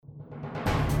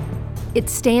It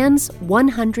stands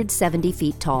 170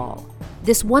 feet tall.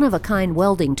 This one-of-a-kind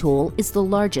welding tool is the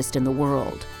largest in the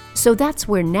world. So that's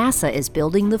where NASA is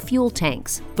building the fuel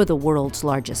tanks for the world's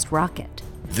largest rocket.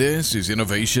 This is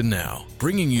Innovation Now,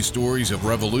 bringing you stories of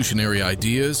revolutionary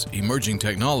ideas, emerging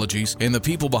technologies, and the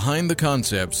people behind the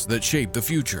concepts that shape the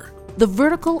future. The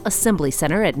Vertical Assembly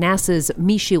Center at NASA's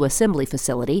Michoud Assembly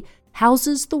Facility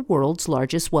houses the world's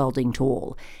largest welding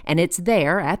tool, and it's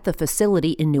there at the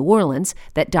facility in New Orleans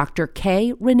that Dr.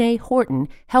 K. Renee Horton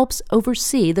helps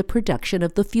oversee the production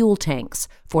of the fuel tanks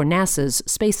for NASA's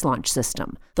Space Launch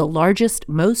System, the largest,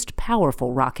 most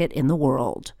powerful rocket in the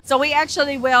world. So we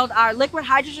actually weld our liquid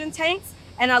hydrogen tanks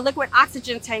and our liquid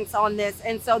oxygen tanks on this,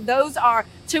 and so those are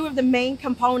two of the main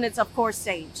components of core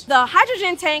stage. The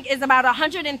hydrogen tank is about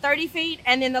 130 feet,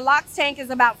 and then the LOX tank is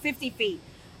about 50 feet.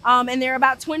 And they're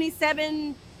about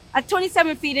 27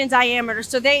 feet in diameter,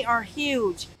 so they are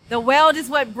huge. The weld is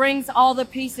what brings all the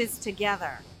pieces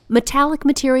together. Metallic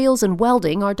materials and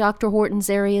welding are Dr.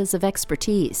 Horton's areas of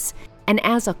expertise. And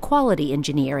as a quality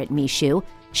engineer at Michoud,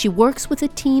 she works with a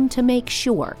team to make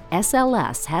sure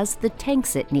SLS has the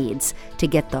tanks it needs to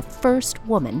get the first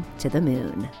woman to the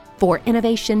moon. For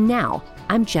Innovation Now,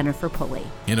 I'm Jennifer Pulley.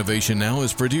 Innovation Now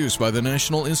is produced by the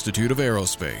National Institute of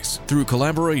Aerospace through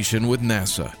collaboration with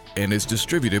NASA and is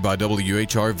distributed by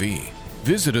WHRV.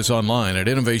 Visit us online at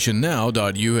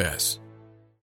innovationnow.us.